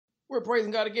We're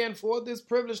praising God again for this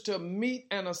privilege to meet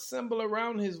and assemble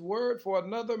around His Word for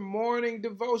another morning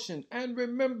devotion. And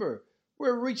remember,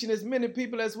 we're reaching as many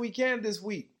people as we can this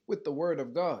week with the Word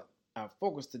of God. Our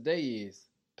focus today is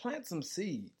plant some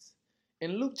seeds.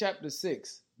 In Luke chapter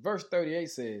 6, verse 38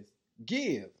 says,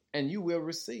 "Give, and you will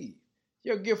receive.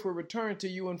 Your gift will return to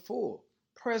you in full,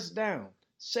 pressed down,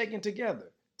 shaken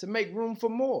together, to make room for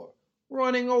more,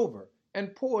 running over,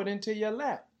 and poured into your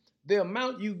lap. The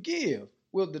amount you give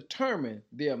will determine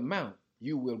the amount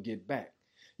you will get back."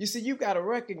 You see, you got to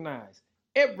recognize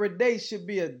every day should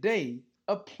be a day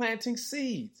of planting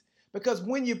seeds. Because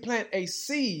when you plant a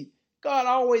seed, God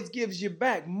always gives you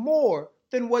back more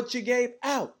than what you gave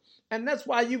out. And that's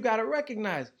why you got to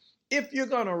recognize if you're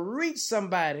going to reach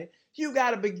somebody, you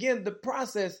got to begin the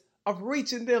process of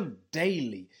reaching them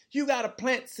daily. You got to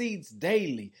plant seeds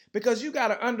daily because you got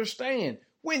to understand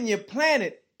when you plant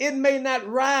it, it may not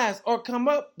rise or come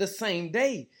up the same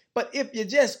day. But if you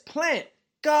just plant,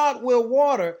 God will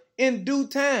water in due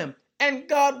time and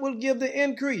God will give the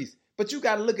increase. But you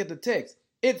got to look at the text.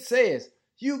 It says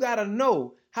you got to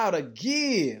know how to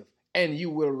give and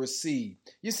you will receive.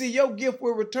 You see, your gift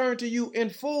will return to you in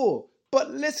full.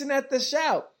 But listen at the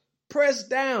shout. Pressed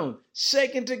down,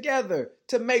 shaken together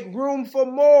to make room for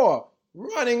more,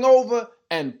 running over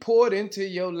and poured into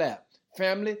your lap.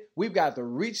 Family, we've got to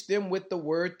reach them with the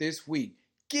word this week.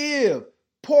 Give,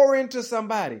 pour into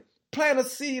somebody, plant a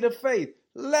seed of faith.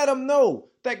 Let them know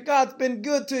that God's been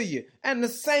good to you. And the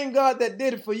same God that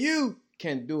did it for you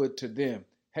can do it to them.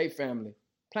 Hey, family,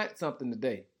 plant something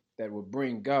today that will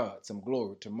bring God some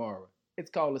glory tomorrow. It's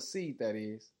called a seed, that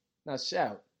is. Now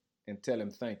shout and tell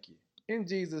Him thank you. In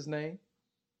Jesus' name,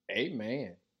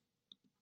 amen.